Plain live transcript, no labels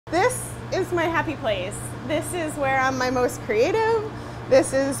This is my happy place. This is where I'm my most creative.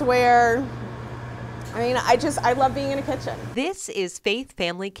 This is where, I love being in a kitchen. This is Faith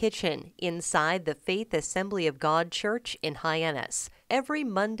Family Kitchen inside the Faith Assembly of God Church in Hyannis. Every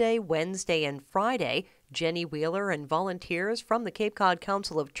Monday, Wednesday, and Friday, Jenny Wheeler and volunteers from the Cape Cod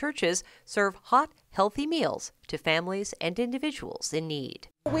Council of Churches serve hot, healthy meals to families and individuals in need.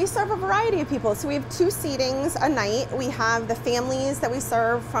 We serve a variety of people. So we have 2 seatings a night. We have the families that we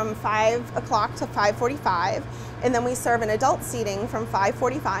serve from 5 o'clock to 5:45, and then we serve an adult seating from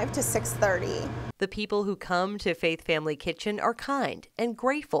 5:45 to 6:30. The people who come to Faith Family Kitchen are kind and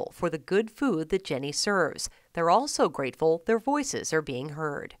grateful for the good food that Jenny serves. They're also grateful their voices are being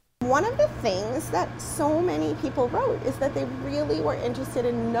heard. One of the things that so many people wrote is that they really were interested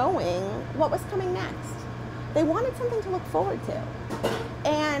in knowing what was coming next. They wanted something to look forward to.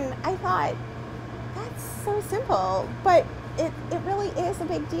 And I thought, that's so simple, but it really is a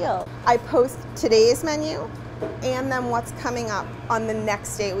big deal. I post today's menu and then what's coming up on the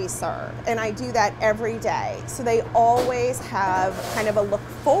next day we serve. And I do that every day. So they always have kind of a look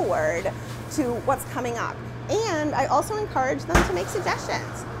forward to what's coming up. And I also encourage them to make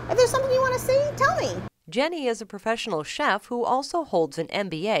suggestions. If there's something you want to see, tell me. Jenny is a professional chef who also holds an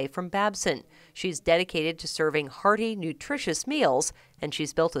MBA from Babson. She's dedicated to serving hearty, nutritious meals, and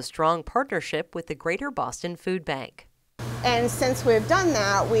she's built a strong partnership with the Greater Boston Food Bank. And since we've done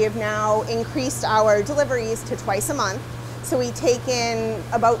that, we have now increased our deliveries to twice a month. So we take in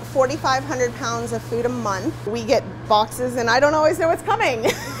about 4,500 pounds of food a month. We get boxes and I don't always know what's coming,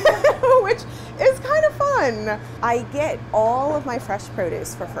 which is kind of fun. I get all of my fresh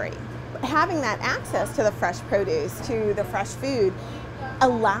produce for free. Having that access to the fresh produce, to the fresh food,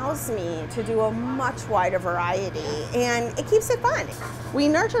 allows me to do a much wider variety, and it keeps it fun. We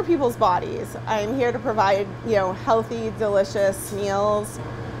nurture people's bodies. I'm here to provide, healthy, delicious meals.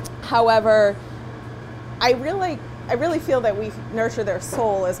 However, I really feel that we nurture their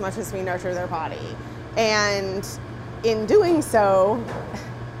soul as much as we nurture their body. And in doing so,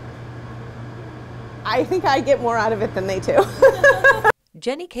 I think I get more out of it than they do.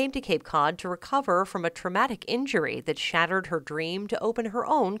 Jenny came to Cape Cod to recover from a traumatic injury that shattered her dream to open her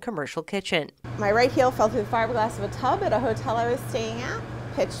own commercial kitchen. My right heel fell through the fiberglass of a tub at a hotel I was staying at,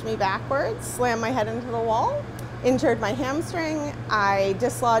 pitched me backwards, slammed my head into the wall, injured my hamstring. I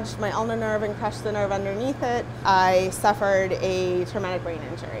dislodged my ulnar nerve and crushed the nerve underneath it. I suffered a traumatic brain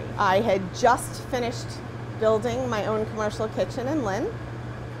injury. I had just finished building my own commercial kitchen in Lynn,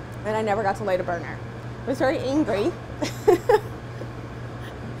 and I never got to light a burner. I was very angry.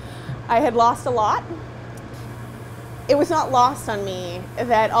 I had lost a lot. It was not lost on me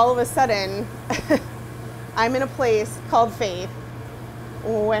that all of a sudden I'm in a place called Faith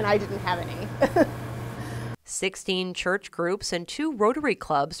when I didn't have any. 16 church groups and 2 Rotary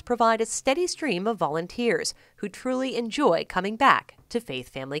clubs provide a steady stream of volunteers who truly enjoy coming back to Faith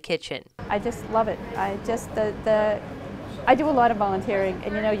Family Kitchen. I just love it. I do a lot of volunteering,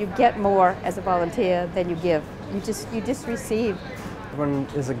 and you get more as a volunteer than you give. You just receive. Everyone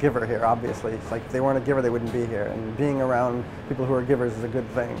is a giver here, obviously. It's like if they weren't a giver, they wouldn't be here. And being around people who are givers is a good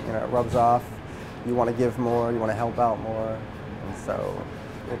thing. It rubs off. You want to give more, you want to help out more. And so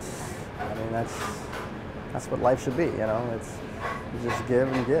that's what life should be, It's you just give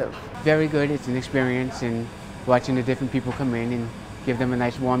and give. Very good. It's an experience, and watching the different people come in and give them a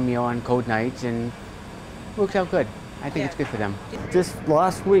nice warm meal on cold nights, and it works out good. I think it's good for them. Just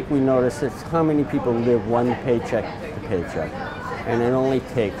last week we noticed it's how many people live one paycheck to paycheck. And it only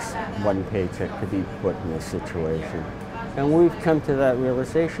takes one paycheck to be put in this situation. And we've come to that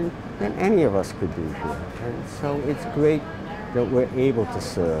realization that any of us could do here. And so it's great that we're able to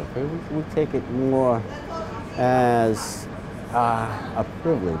serve. And we take it more as a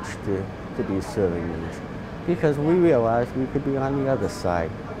privilege to be serving these, because we realize we could be on the other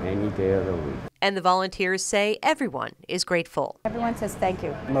side any day of the week. And the volunteers say everyone is grateful. Everyone says thank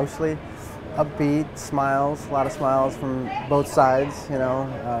you. Mostly upbeat, smiles, a lot of smiles from both sides,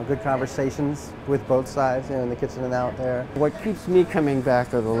 good conversations with both sides, in the kitchen and out there. What keeps me coming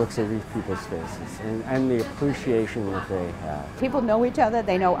back are the looks of these people's faces and the appreciation that they have. People know each other,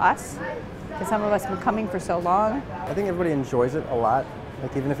 they know us, because some of us have been coming for so long. I think everybody enjoys it a lot.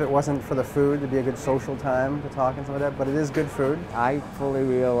 Like, even if it wasn't for the food, it'd be a good social time to talk and stuff like that, but it is good food. I fully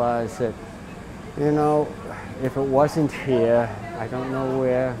realize that, if it wasn't here, I don't know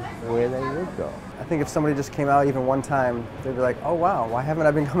where they would go. I think if somebody just came out even one time, they'd be like, oh wow, why haven't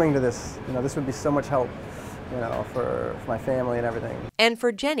I been coming to this? This would be so much help, for my family and everything. And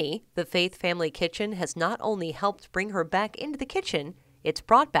for Jenny, the Faith Family Kitchen has not only helped bring her back into the kitchen, it's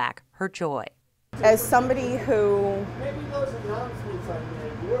brought back her joy. As somebody who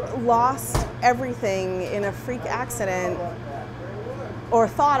lost everything in a freak accident, or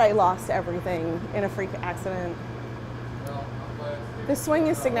thought I lost everything in a freak accident, the swing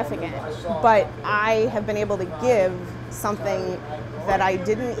is significant, but I have been able to give something that I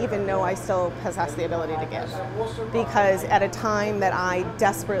didn't even know I still possess the ability to give. Because at a time that I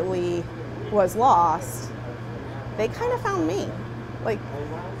desperately was lost, they kind of found me. Like,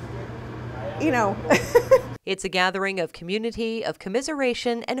 you know. It's a gathering of community, of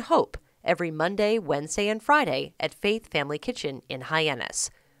commiseration, and hope every Monday, Wednesday, and Friday at Faith Family Kitchen in Hyannis.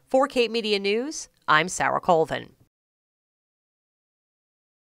 For Cape Media News, I'm Sarah Colvin.